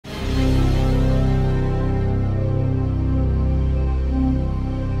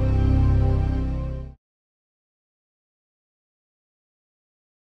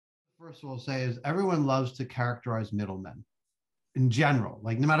first will say is everyone loves to characterize middlemen in general,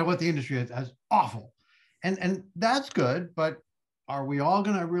 like no matter what the industry is, as awful. And that's good, but are we all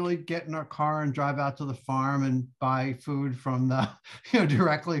going to really get in our car and drive out to the farm and buy food from the,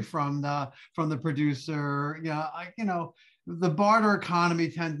 directly from the producer? The barter economy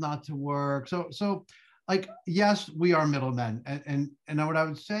tends not to work. So like, yes, we are middlemen. And what I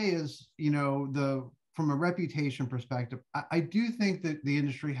would say is, from a reputation perspective, I do think that the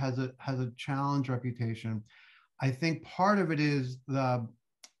industry has a challenge reputation. I think part of it is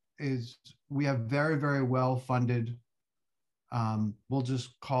we have very, very well funded, we'll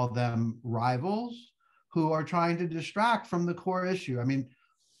just call them rivals, who are trying to distract from the core issue. I mean,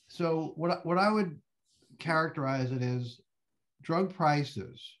 so what I would characterize it is drug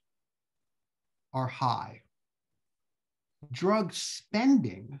prices are high. Drug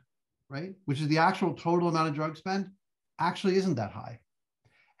spending, right, which is the actual total amount of drug spend, actually isn't that high.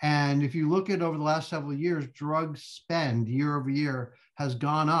 And if you look at over the last several years, drug spend year over year has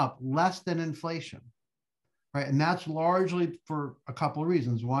gone up less than inflation, right? And that's largely for a couple of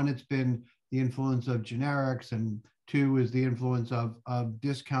reasons. One, it's been the influence of generics, and two is the influence of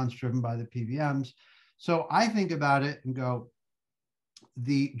discounts driven by the PBMs. So I think about it and go,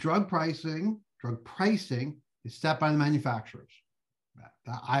 the drug pricing is set by the manufacturers.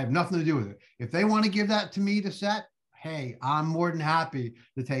 I have nothing to do with it. If they want to give that to me to set, hey, I'm more than happy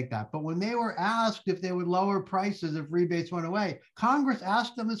to take that. But when they were asked if they would lower prices if rebates went away, Congress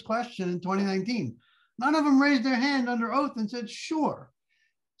asked them this question in 2019. None of them raised their hand under oath and said, sure.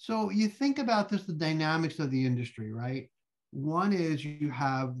 So you think about this, the dynamics of the industry, right? One is you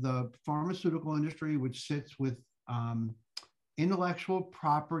have the pharmaceutical industry, which sits with intellectual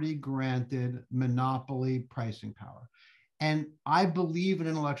property granted monopoly pricing power. And I believe in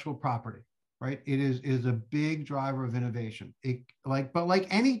intellectual property. Right, it is a big driver of innovation. But like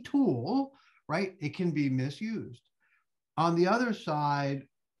any tool, right, it can be misused. On the other side,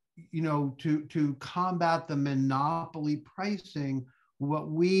 to combat the monopoly pricing, what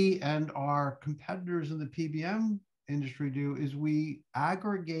we and our competitors in the PBM industry do is we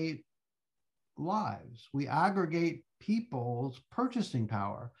aggregate lives, we aggregate people's purchasing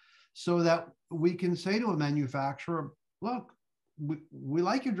power, so that we can say to a manufacturer, look, we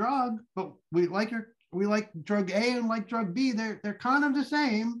like your drug, but we like drug A and like drug B. They're kind of the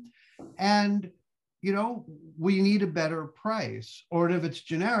same, and we need a better price. Or if it's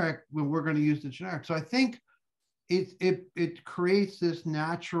generic, we're going to use the generic. So I think it creates this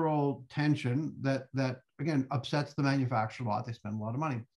natural tension that again upsets the manufacturer a lot. They spend a lot of money.